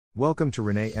Welcome to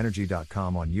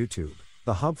ReneEnergy.com on YouTube,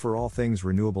 the hub for all things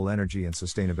renewable energy and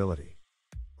sustainability.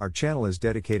 Our channel is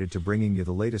dedicated to bringing you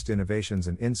the latest innovations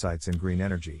and insights in green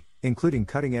energy, including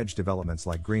cutting-edge developments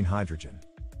like green hydrogen.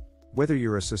 Whether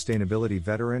you're a sustainability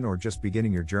veteran or just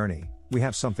beginning your journey, we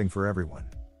have something for everyone.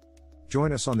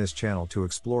 Join us on this channel to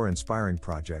explore inspiring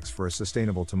projects for a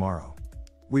sustainable tomorrow.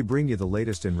 We bring you the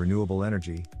latest in renewable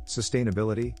energy,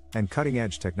 sustainability, and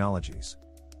cutting-edge technologies.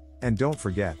 And don't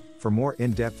forget, for more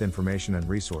in-depth information and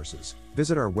resources,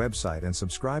 visit our website and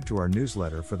subscribe to our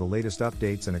newsletter for the latest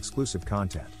updates and exclusive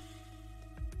content.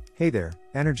 Hey there,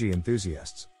 energy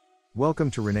enthusiasts! Welcome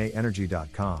to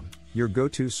ReneEnergy.com, your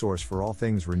go-to source for all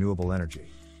things renewable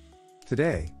energy.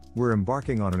 Today, we're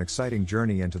embarking on an exciting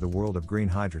journey into the world of green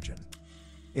hydrogen.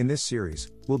 In this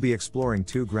series, we'll be exploring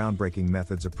two groundbreaking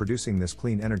methods of producing this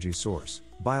clean energy source: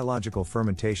 biological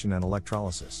fermentation and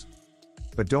electrolysis.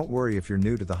 But don't worry if you're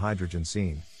new to the hydrogen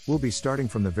scene, we'll be starting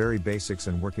from the very basics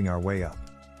and working our way up.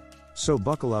 So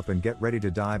buckle up and get ready to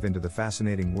dive into the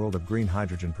fascinating world of green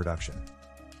hydrogen production.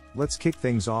 Let's kick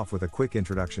things off with a quick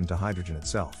introduction to hydrogen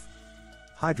itself.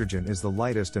 Hydrogen is the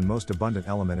lightest and most abundant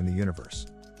element in the universe.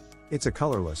 It's a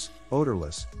colorless,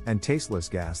 odorless, and tasteless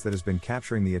gas that has been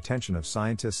capturing the attention of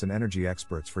scientists and energy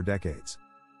experts for decades.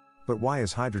 But why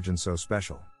is hydrogen so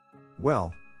special?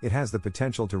 Well, it has the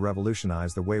potential to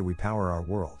revolutionize the way we power our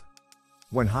world.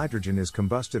 When hydrogen is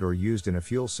combusted or used in a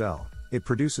fuel cell, it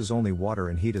produces only water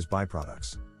and heat as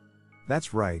byproducts.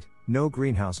 That's right, no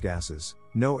greenhouse gases,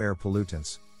 no air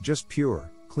pollutants, just pure,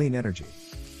 clean energy.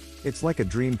 It's like a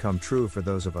dream come true for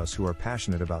those of us who are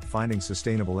passionate about finding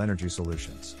sustainable energy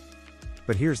solutions.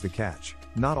 But here's the catch: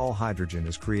 not all hydrogen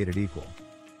is created equal.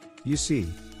 You see,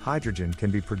 hydrogen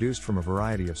can be produced from a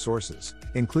variety of sources,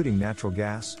 including natural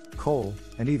gas, coal,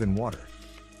 and even water.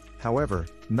 However,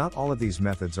 not all of these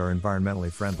methods are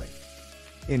environmentally friendly.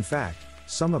 In fact,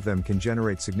 some of them can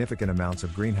generate significant amounts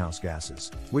of greenhouse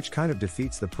gases, which kind of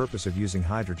defeats the purpose of using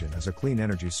hydrogen as a clean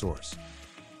energy source.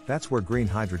 That's where green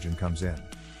hydrogen comes in.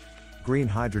 Green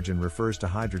hydrogen refers to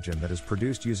hydrogen that is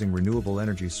produced using renewable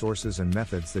energy sources and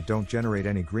methods that don't generate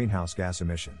any greenhouse gas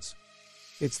emissions.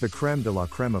 It's the crème de la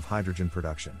crème of hydrogen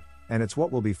production, and it's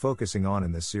what we'll be focusing on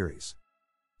in this series.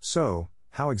 So,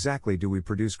 how exactly do we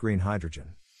produce green hydrogen?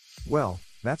 Well,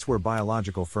 that's where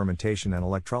biological fermentation and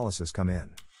electrolysis come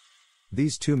in.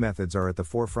 These two methods are at the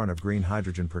forefront of green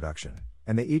hydrogen production,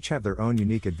 and they each have their own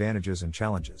unique advantages and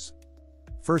challenges.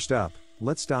 First up,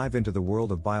 let's dive into the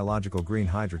world of biological green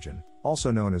hydrogen, also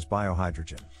known as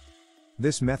biohydrogen.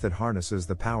 This method harnesses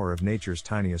the power of nature's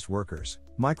tiniest workers,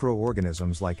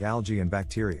 microorganisms like algae and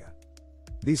bacteria.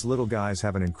 These little guys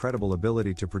have an incredible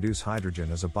ability to produce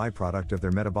hydrogen as a byproduct of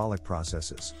their metabolic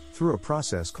processes, through a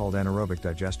process called anaerobic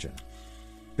digestion.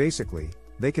 Basically,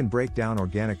 they can break down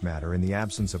organic matter in the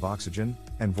absence of oxygen,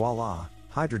 and voila,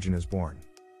 hydrogen is born.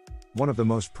 One of the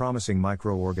most promising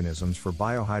microorganisms for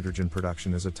biohydrogen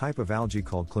production is a type of algae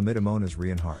called Chlamydomonas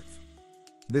reinhardt.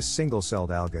 This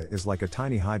single-celled alga is like a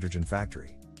tiny hydrogen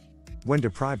factory. When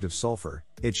deprived of sulfur,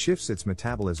 it shifts its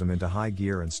metabolism into high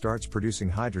gear and starts producing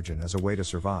hydrogen as a way to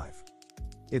survive.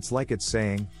 It's like it's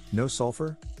saying, no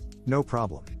sulfur? No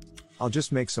problem. I'll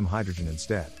just make some hydrogen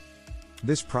instead.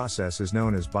 This process is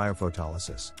known as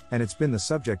biophotolysis, and it's been the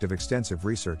subject of extensive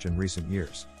research in recent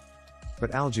years.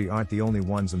 But algae aren't the only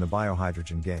ones in the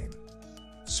biohydrogen game.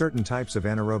 Certain types of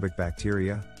anaerobic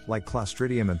bacteria, like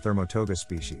Clostridium and Thermotoga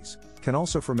species, can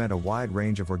also ferment a wide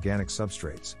range of organic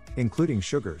substrates, including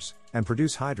sugars, and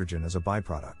produce hydrogen as a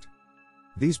byproduct.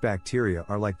 These bacteria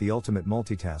are like the ultimate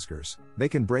multitaskers. They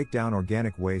can break down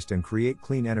organic waste and create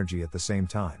clean energy at the same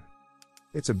time.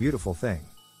 It's a beautiful thing.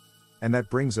 And that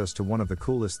brings us to one of the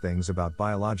coolest things about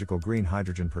biological green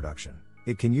hydrogen production.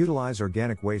 It can utilize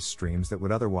organic waste streams that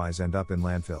would otherwise end up in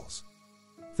landfills.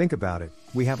 Think about it,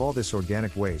 we have all this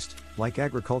organic waste, like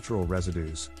agricultural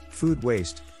residues, food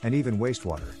waste, and even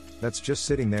wastewater, that's just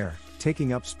sitting there,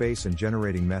 taking up space and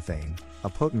generating methane, a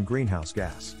potent greenhouse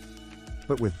gas.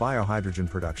 But with biohydrogen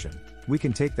production, we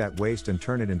can take that waste and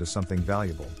turn it into something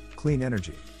valuable: clean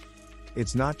energy.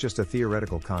 It's not just a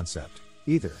theoretical concept,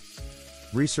 either.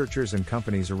 Researchers and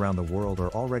companies around the world are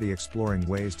already exploring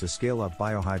ways to scale up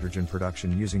biohydrogen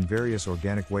production using various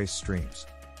organic waste streams.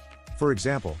 For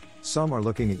example, some are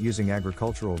looking at using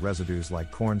agricultural residues like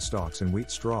corn stalks and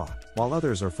wheat straw, while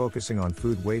others are focusing on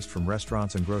food waste from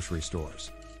restaurants and grocery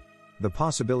stores. The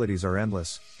possibilities are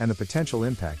endless, and the potential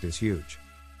impact is huge.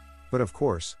 But of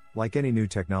course, like any new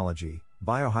technology,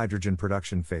 biohydrogen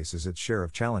production faces its share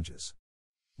of challenges.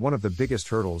 One of the biggest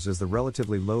hurdles is the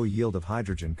relatively low yield of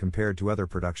hydrogen compared to other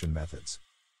production methods.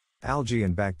 Algae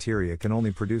and bacteria can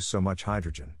only produce so much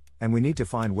hydrogen, and we need to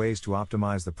find ways to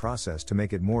optimize the process to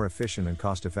make it more efficient and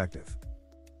cost-effective.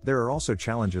 There are also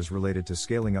challenges related to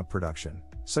scaling up production,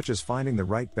 such as finding the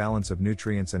right balance of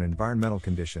nutrients and environmental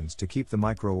conditions to keep the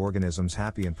microorganisms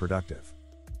happy and productive.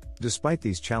 Despite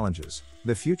these challenges,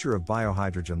 the future of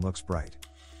biohydrogen looks bright.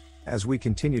 As we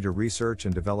continue to research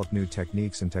and develop new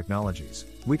techniques and technologies,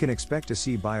 we can expect to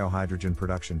see biohydrogen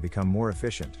production become more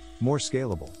efficient, more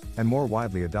scalable, and more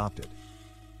widely adopted.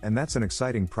 And that's an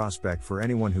exciting prospect for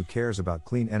anyone who cares about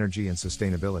clean energy and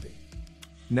sustainability.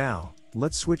 Now,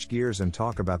 let's switch gears and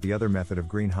talk about the other method of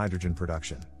green hydrogen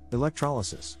production: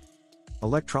 electrolysis.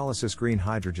 Electrolysis green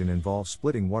hydrogen involves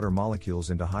splitting water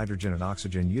molecules into hydrogen and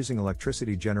oxygen using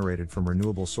electricity generated from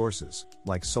renewable sources,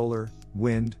 like solar,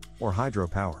 wind, or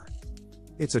hydropower.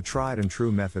 It's a tried and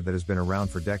true method that has been around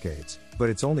for decades, but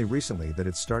it's only recently that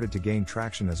it's started to gain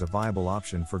traction as a viable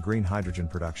option for green hydrogen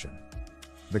production.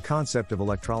 The concept of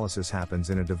electrolysis happens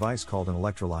in a device called an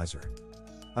electrolyzer.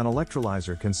 An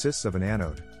electrolyzer consists of an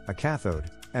anode, a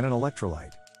cathode, and an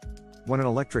electrolyte. When an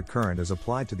electric current is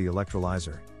applied to the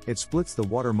electrolyzer, it splits the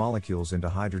water molecules into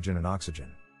hydrogen and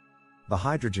oxygen. The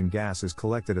hydrogen gas is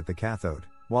collected at the cathode,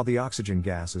 while the oxygen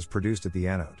gas is produced at the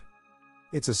anode.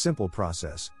 It's a simple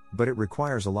process, but it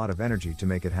requires a lot of energy to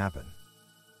make it happen.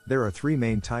 There are three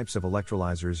main types of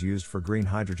electrolyzers used for green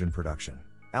hydrogen production: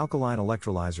 alkaline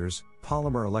electrolyzers,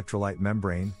 polymer electrolyte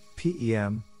membrane,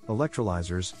 PEM,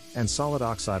 electrolyzers, and solid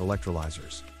oxide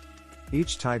electrolyzers.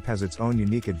 Each type has its own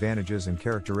unique advantages and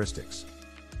characteristics.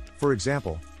 For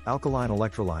example, alkaline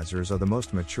electrolyzers are the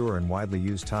most mature and widely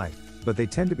used type, but they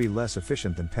tend to be less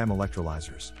efficient than PEM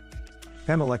electrolyzers.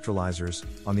 PEM electrolyzers,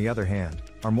 on the other hand,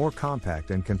 are more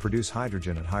compact and can produce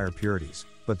hydrogen at higher purities,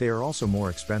 but they are also more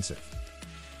expensive.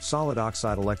 Solid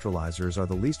oxide electrolyzers are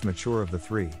the least mature of the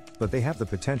three, but they have the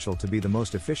potential to be the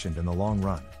most efficient in the long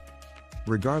run.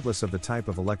 Regardless of the type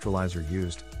of electrolyzer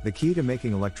used, the key to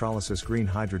making electrolysis green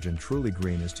hydrogen truly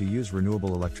green is to use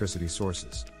renewable electricity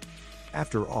sources.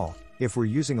 After all, if we're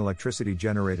using electricity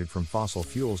generated from fossil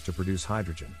fuels to produce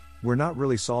hydrogen, we're not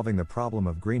really solving the problem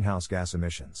of greenhouse gas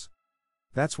emissions.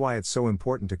 That's why it's so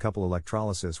important to couple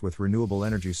electrolysis with renewable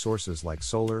energy sources like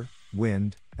solar,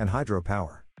 wind, and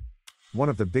hydropower. One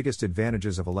of the biggest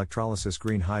advantages of electrolysis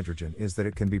green hydrogen is that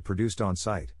it can be produced on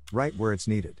site, right where it's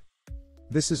needed.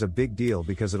 This is a big deal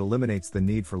because it eliminates the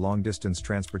need for long-distance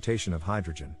transportation of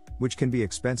hydrogen, which can be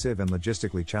expensive and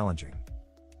logistically challenging.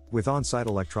 With on-site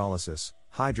electrolysis,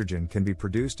 hydrogen can be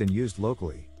produced and used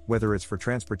locally, whether it's for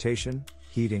transportation,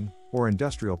 heating, or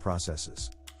industrial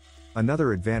processes.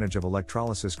 Another advantage of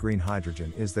electrolysis green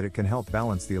hydrogen is that it can help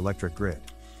balance the electric grid.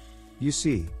 You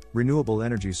see, renewable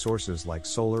energy sources like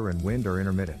solar and wind are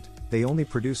intermittent. They only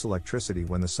produce electricity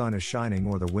when the sun is shining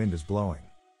or the wind is blowing.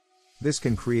 This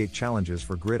can create challenges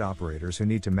for grid operators who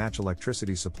need to match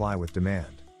electricity supply with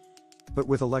demand. But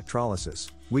with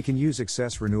electrolysis, we can use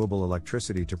excess renewable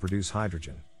electricity to produce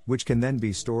hydrogen, which can then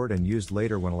be stored and used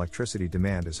later when electricity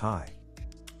demand is high.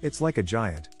 It's like a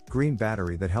giant, green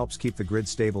battery that helps keep the grid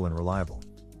stable and reliable.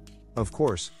 Of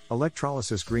course,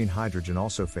 electrolysis green hydrogen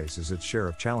also faces its share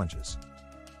of challenges.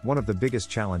 One of the biggest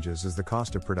challenges is the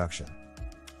cost of production.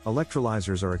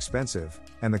 Electrolyzers are expensive,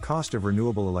 and the cost of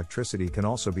renewable electricity can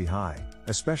also be high,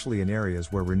 especially in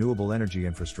areas where renewable energy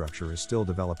infrastructure is still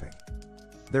developing.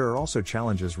 There are also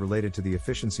challenges related to the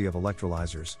efficiency of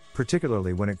electrolyzers,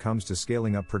 particularly when it comes to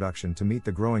scaling up production to meet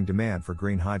the growing demand for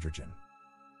green hydrogen.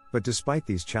 But despite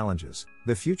these challenges,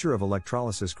 the future of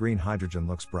electrolysis green hydrogen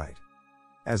looks bright.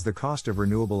 As the cost of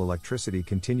renewable electricity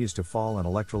continues to fall and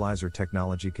electrolyzer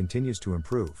technology continues to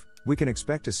improve, we can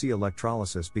expect to see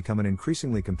electrolysis become an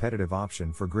increasingly competitive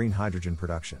option for green hydrogen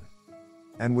production.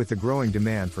 And with the growing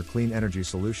demand for clean energy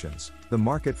solutions, the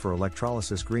market for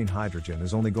electrolysis green hydrogen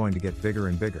is only going to get bigger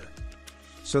and bigger.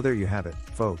 So there you have it,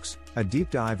 folks, a deep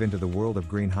dive into the world of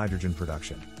green hydrogen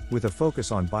production, with a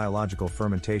focus on biological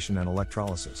fermentation and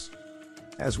electrolysis.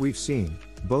 As we've seen,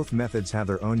 both methods have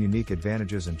their own unique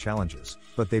advantages and challenges,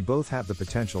 but they both have the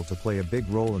potential to play a big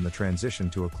role in the transition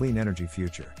to a clean energy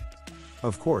future.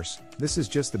 Of course, this is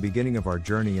just the beginning of our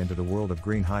journey into the world of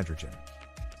green hydrogen.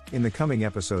 In the coming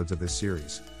episodes of this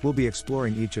series, we'll be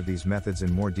exploring each of these methods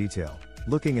in more detail,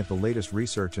 looking at the latest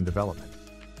research and development.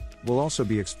 We'll also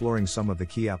be exploring some of the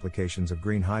key applications of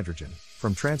green hydrogen,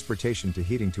 from transportation to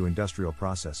heating to industrial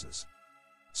processes.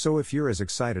 So if you're as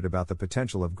excited about the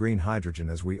potential of green hydrogen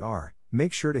as we are,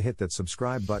 make sure to hit that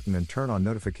subscribe button and turn on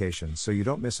notifications so you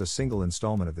don't miss a single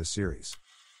installment of this series.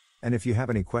 And if you have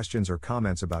any questions or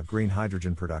comments about green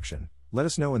hydrogen production, let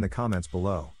us know in the comments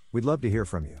below. We'd love to hear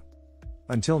from you.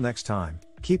 Until next time,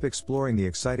 keep exploring the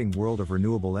exciting world of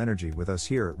renewable energy with us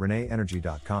here at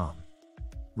ReneEnergy.com.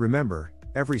 Remember,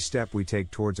 Every step we take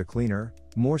towards a cleaner,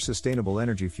 more sustainable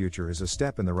energy future is a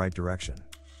step in the right direction.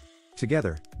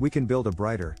 Together, we can build a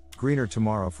brighter, greener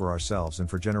tomorrow for ourselves and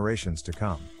for generations to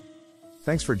come.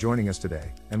 Thanks for joining us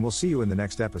today, and we'll see you in the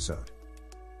next episode.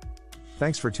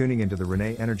 Thanks for tuning into the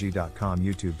ReneEnergy.com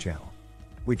YouTube channel.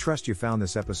 We trust you found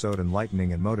this episode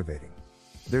enlightening and motivating.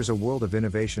 There's a world of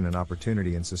innovation and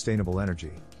opportunity in sustainable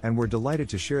energy, and we're delighted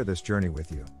to share this journey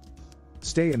with you.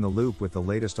 Stay in the loop with the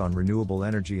latest on renewable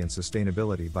energy and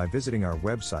sustainability by visiting our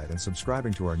website and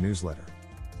subscribing to our newsletter.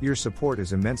 Your support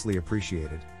is immensely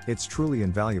appreciated, it's truly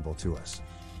invaluable to us.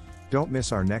 Don't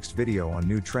miss our next video on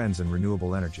new trends in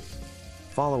renewable energy.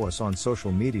 Follow us on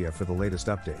social media for the latest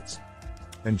updates.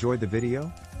 Enjoyed the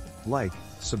video? Like,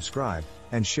 subscribe,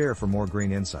 and share for more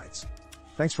green insights.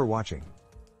 Thanks for watching.